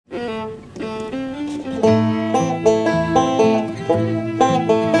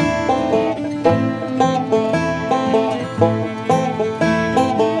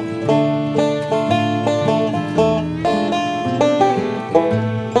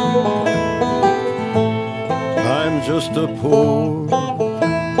just a poor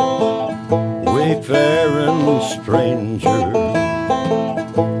wayfaring stranger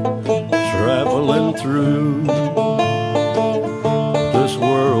traveling through this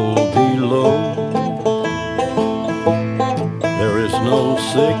world below. There is no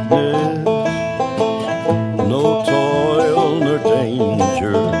sickness, no toil nor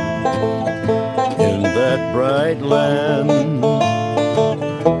danger in that bright land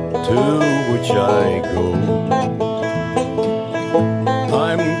to which I go.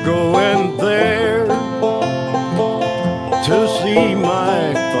 I'm going there to see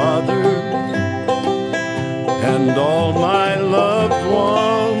my father and all my loved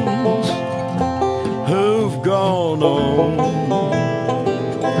ones who've gone on.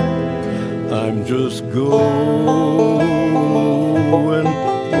 I'm just going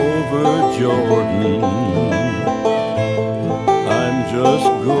over Jordan. I'm just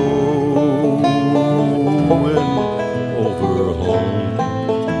going over home.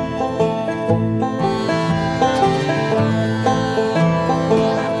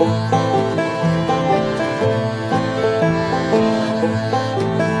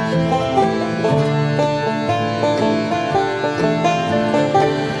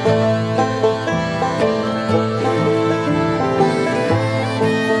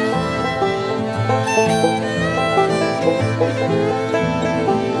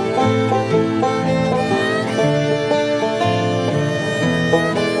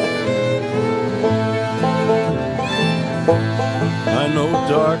 I know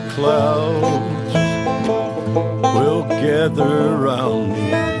dark clouds will gather around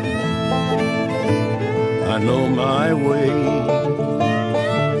me. I know my way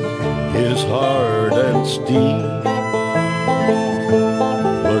is hard and steep,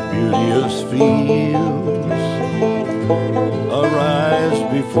 but beauteous fields arise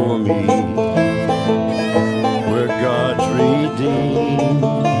before me, where God's redeemed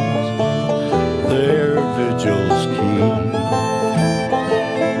their vigils keep.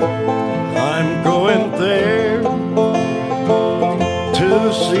 I'm going there to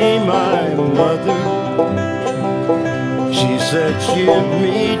see my mother. She said she'd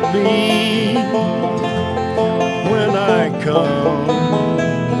meet me when I come.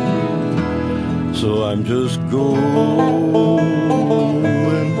 So I'm just going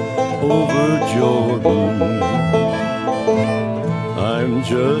over Jordan. I'm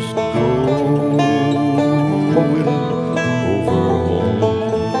just going over home.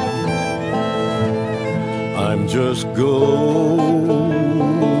 I'm just going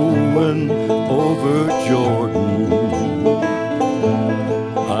over Jordan.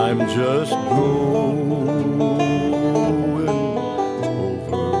 I'm just going